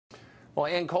Well,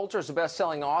 Ann Coulter is a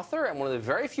best-selling author and one of the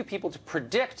very few people to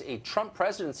predict a Trump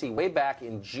presidency way back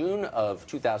in June of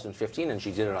 2015, and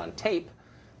she did it on tape.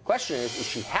 Question is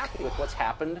she happy with what's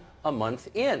happened a month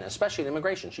in, especially in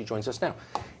immigration? She joins us now.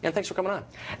 Ann, thanks for coming on.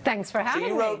 Thanks for having me.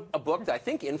 So you wrote a book that I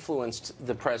think influenced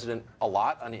the president a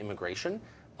lot on immigration,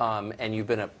 and you've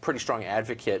been a pretty strong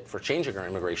advocate for changing our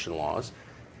immigration laws.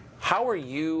 How are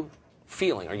you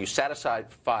feeling? Are you satisfied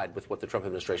with what the Trump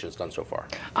administration has done so far?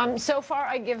 So far,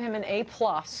 I give him an A+.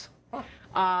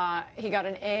 Huh. He got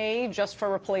an A just for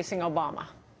replacing Obama.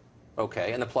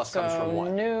 Okay, and the plus comes from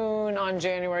what? Noon on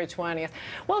January 20th.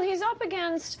 Well, he's up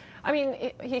against, I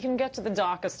mean, he can get to the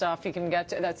DACA stuff. He can get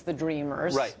to, that's the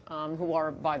Dreamers, right. Who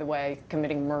are, by the way,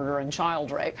 committing murder and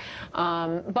child rape.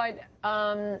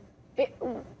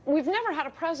 We've never had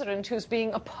a president who's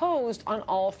being opposed on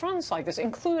all fronts like this,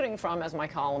 including from, as my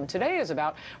column today is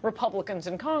about, Republicans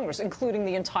in Congress, including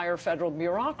the entire federal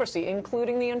bureaucracy,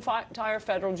 including the entire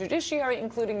federal judiciary,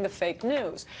 including the fake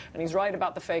news. And he's right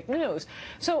about the fake news.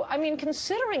 So, I mean,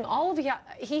 considering all of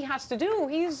he has to do,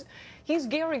 he's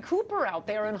Gary Cooper out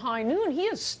there in high noon. He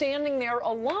is standing there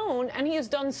alone, and he has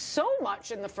done so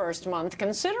much in the first month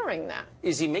considering that.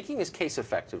 Is he making his case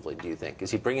effectively, do you think?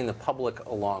 Is he bringing the public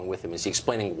along with him? Is he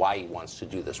explaining why he wants to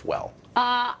do this well?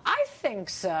 I think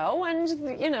so,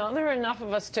 and, you know, there are enough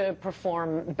of us to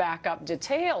perform backup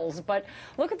details, but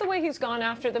look at the way he's gone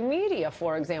after the media,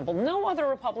 for example. No other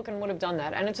Republican would have done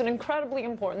that, and it's an incredibly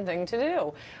important thing to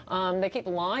do. They keep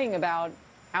lying about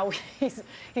how he's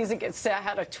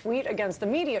had a tweet against the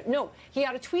media. No, he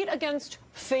had a tweet against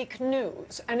fake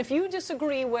news. And if you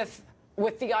disagree with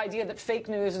the idea that fake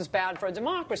news is bad for a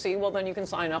democracy, well, then you can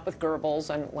sign up with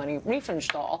Goebbels and Leni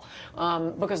Riefenstahl,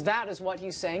 because that is what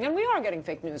he's saying. And we are getting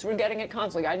fake news. We're getting it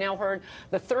constantly. I now heard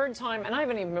the third time, and I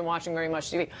haven't even been watching very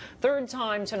much TV, third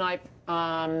time tonight,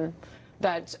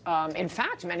 that, in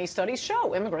fact, many studies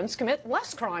show immigrants commit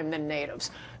less crime than natives.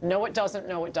 No, it doesn't.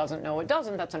 No, it doesn't. No, it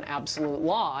doesn't. That's an absolute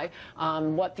lie.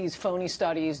 What these phony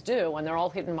studies do, and they're all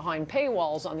hidden behind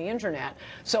paywalls on the Internet.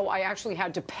 So I actually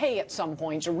had to pay at some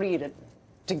point to read it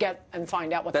to get and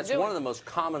find out what they're doing. That's one of the most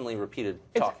commonly repeated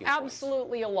talking points. It's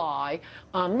absolutely a lie,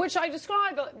 which I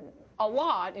describe a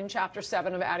lot in Chapter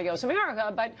 7 of Adios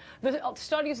America, but the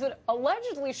studies that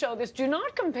allegedly show this do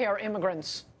not compare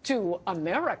immigrants to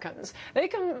Americans. They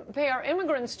compare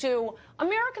immigrants to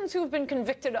Americans who have been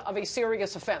convicted of a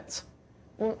serious offense.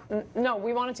 No,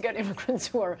 we wanted to get immigrants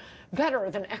who are better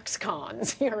than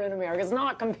ex-cons here in America. It's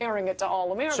not comparing it to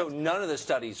all Americans. So none of the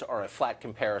studies are a flat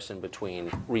comparison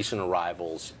between recent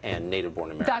arrivals and native-born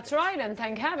Americans. That's right, and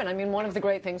thank heaven. I mean, one of the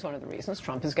great things, one of the reasons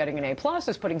Trump is getting an A+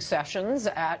 is putting Sessions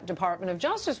at Department of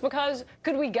Justice, because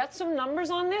could we get some numbers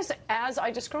on this? As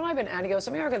I describe in Adios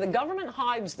America, the government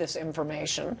hides this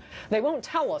information. They won't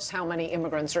tell us how many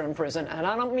immigrants are in prison, and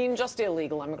I don't mean just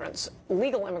illegal immigrants.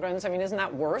 Legal immigrants, I mean, isn't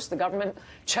that worse? The government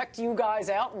checked you guys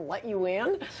out and let you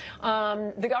in.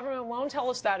 The government won't tell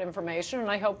us that information, and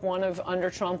I hope under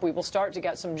Trump we will start to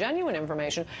get some genuine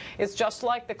information. It's just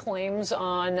like the claims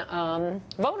on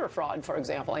voter fraud, for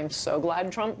example. I'm so glad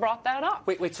Trump brought that up.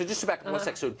 Wait, so just to back up 1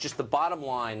 sec. So just the bottom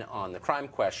line on the crime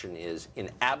question is, in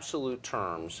absolute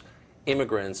terms,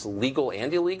 immigrants, legal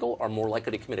and illegal, are more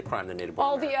likely to commit a crime than native-born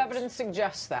Americans. All the evidence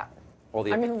suggests that.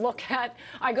 I mean,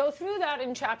 I go through that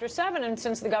in Chapter 7, and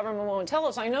since the government won't tell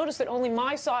us, I notice that only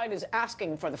my side is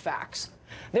asking for the facts.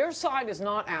 Their side is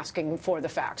not asking for the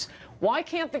facts. Why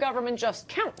can't the government just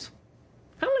count?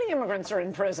 How many immigrants are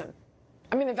in prison?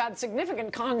 I mean, they've had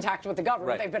significant contact with the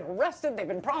government. Right. They've been arrested. They've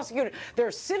been prosecuted.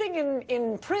 They're sitting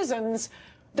in prisons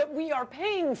that we are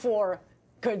paying for.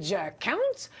 Could you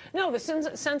count? No, the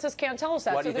census can't tell us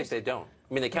that. Why do you think they don't?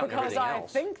 I mean, they count everything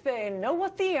else. Because I think they know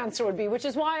what the answer would be, which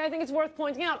is why I think it's worth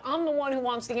pointing out. I'm the one who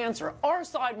wants the answer. Our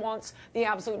side wants the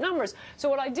absolute numbers. So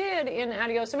what I did in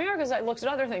Adios America is I looked at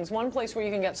other things. One place where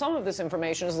you can get some of this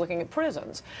information is looking at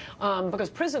prisons, because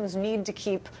prisons need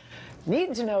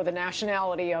to know the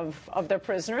nationality of their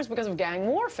prisoners because of gang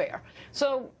warfare.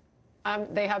 So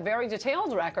they have very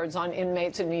detailed records on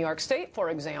inmates in New York State, for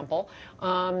example,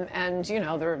 and, you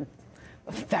know, there are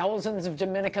thousands of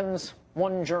Dominicans,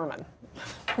 one German.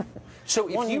 So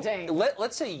if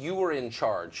let's say you were in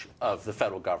charge of the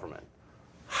federal government,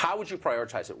 how would you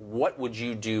prioritize it? What would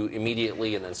you do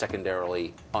immediately and then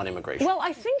secondarily on immigration? Well,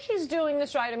 I think he's doing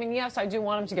this right. I mean, yes, I do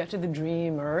want him to get to the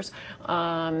Dreamers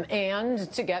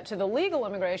and to get to the legal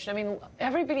immigration. I mean,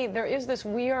 there is this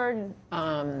weird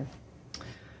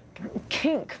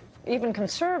kink even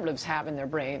conservatives have in their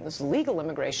brains legal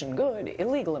immigration good,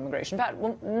 illegal immigration bad.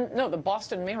 Well, no, the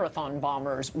Boston Marathon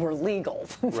bombers were legal.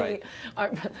 Right.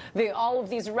 All of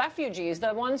these refugees,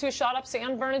 the ones who shot up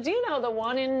San Bernardino, the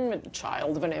one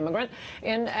child of an immigrant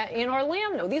in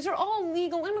Orlando, these are all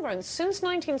legal immigrants. Since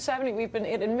 1970, we've been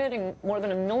admitting more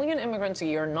than 1 million immigrants a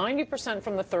year, 90%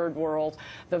 from the third world.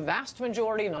 The vast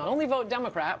majority not only vote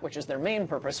Democrat, which is their main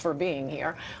purpose for being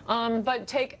here,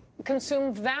 but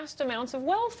consume vast amounts of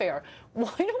welfare.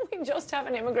 Why don't we just have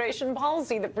an immigration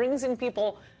policy that brings in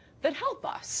people that help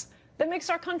us, that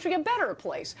makes our country a better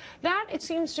place? That, it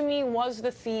seems to me, was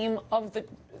the theme of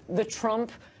the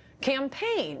Trump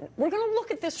campaign. We're going to look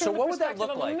at this from the perspective of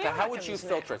Americans. So what would that look like? How would you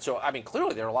filter it? So, I mean,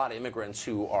 clearly there are a lot of immigrants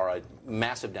who are a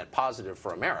massive net positive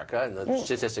for America, and the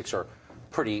statistics are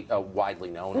pretty widely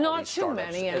known. Not too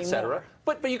many anymore. Et cetera.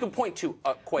 But you can point to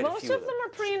quite a few. Most of them are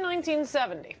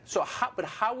pre-1970. So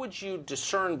how would you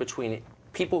discern between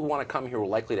people who want to come here who are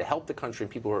likely to help the country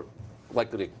and people who are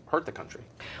likely to hurt the country?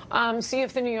 See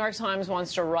if the New York Times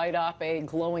wants to write up a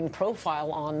glowing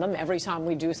profile on them every time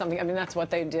we do something. I mean, that's what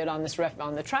they did on this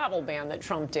on the travel ban that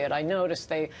Trump did. I noticed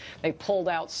they pulled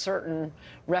out certain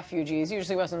refugees.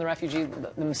 Usually it wasn't the refugee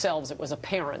themselves. It was a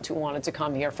parent who wanted to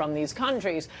come here from these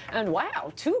countries. And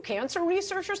wow, 2 cancer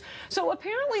researchers. So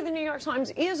apparently the New York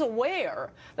Times is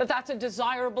aware that that's a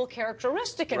desirable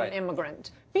characteristic in an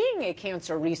immigrant, being a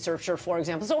cancer researcher, for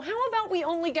example. So how about we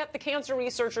only get the cancer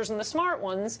researchers and the smart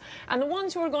ones, and the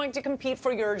ones who are going to compete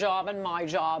for your job and my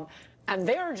job and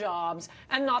their jobs,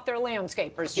 and not their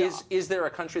landscapers' job? Is there a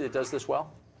country that does this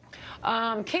well?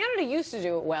 Canada used to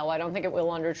do it well. I don't think it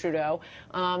will under Trudeau.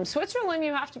 Switzerland,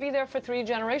 you have to be there for 3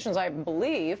 generations, I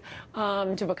believe,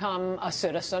 to become a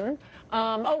citizen.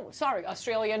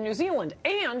 Australia and New Zealand.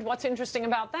 And what's interesting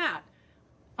about that?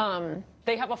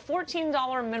 They have a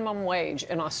 $14 minimum wage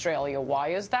in Australia. Why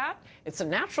is that? It's a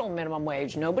natural minimum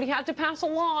wage. Nobody had to pass a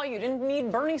law. You didn't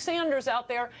need Bernie Sanders out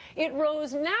there. It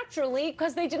rose naturally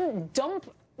because they didn't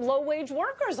dump low-wage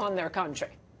workers on their country.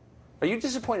 Are you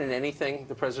disappointed in anything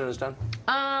the president has done?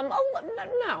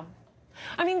 No.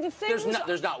 I mean, the thing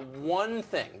there's not one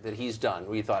thing that he's done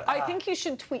where you thought, I think he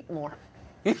should tweet more.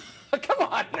 Come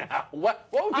on now. What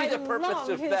would be the purpose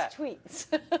of that? I love his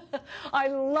tweets. I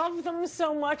love them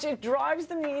so much. It drives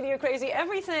the media crazy.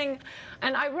 Everything.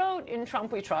 And I wrote in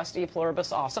Trump We Trust, E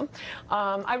Pluribus Awesome.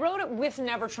 I wrote it with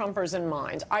Never Trumpers in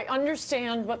mind. I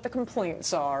understand what the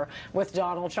complaints are with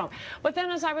Donald Trump. But then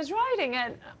as I was writing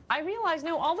it, I realized,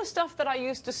 no, all the stuff that I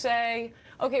used to say,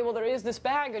 okay, well, there is this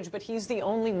baggage, but he's the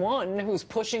only one who's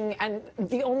pushing, and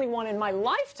the only one in my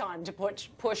lifetime to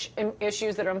push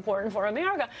issues that are important for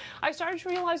America. I started to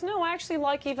realize, no, I actually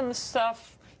like even the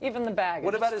stuff, even the baggage.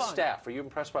 What about his staff? Are you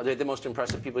impressed by? They're the most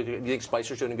impressive people. Do you think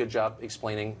Spicer's doing a good job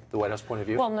explaining the White House point of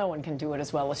view? Well, no one can do it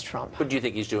as well as Trump. But do you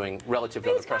think he's doing relative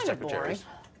to other press secretaries?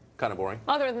 Kind of boring.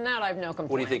 Other than that, I have no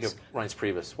complaints. What do you think of Reince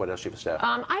Priebus, White House Chief of Staff?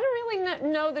 I don't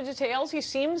really know the details. He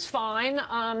seems fine.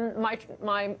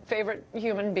 My favorite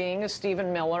human being is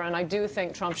Stephen Miller, and I do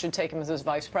think Trump should take him as his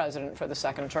vice president for the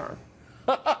 2nd term.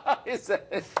 Is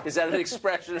that an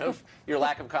expression of your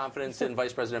lack of confidence in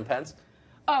Vice President Pence?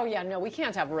 Oh, yeah, no, we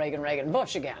can't have Reagan,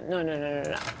 Bush again. No.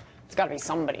 It's got to be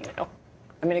somebody new.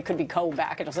 I mean, it could be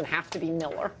Kobach. It doesn't have to be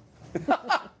Miller.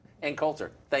 And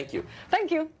Coulter, thank you.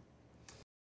 Thank you.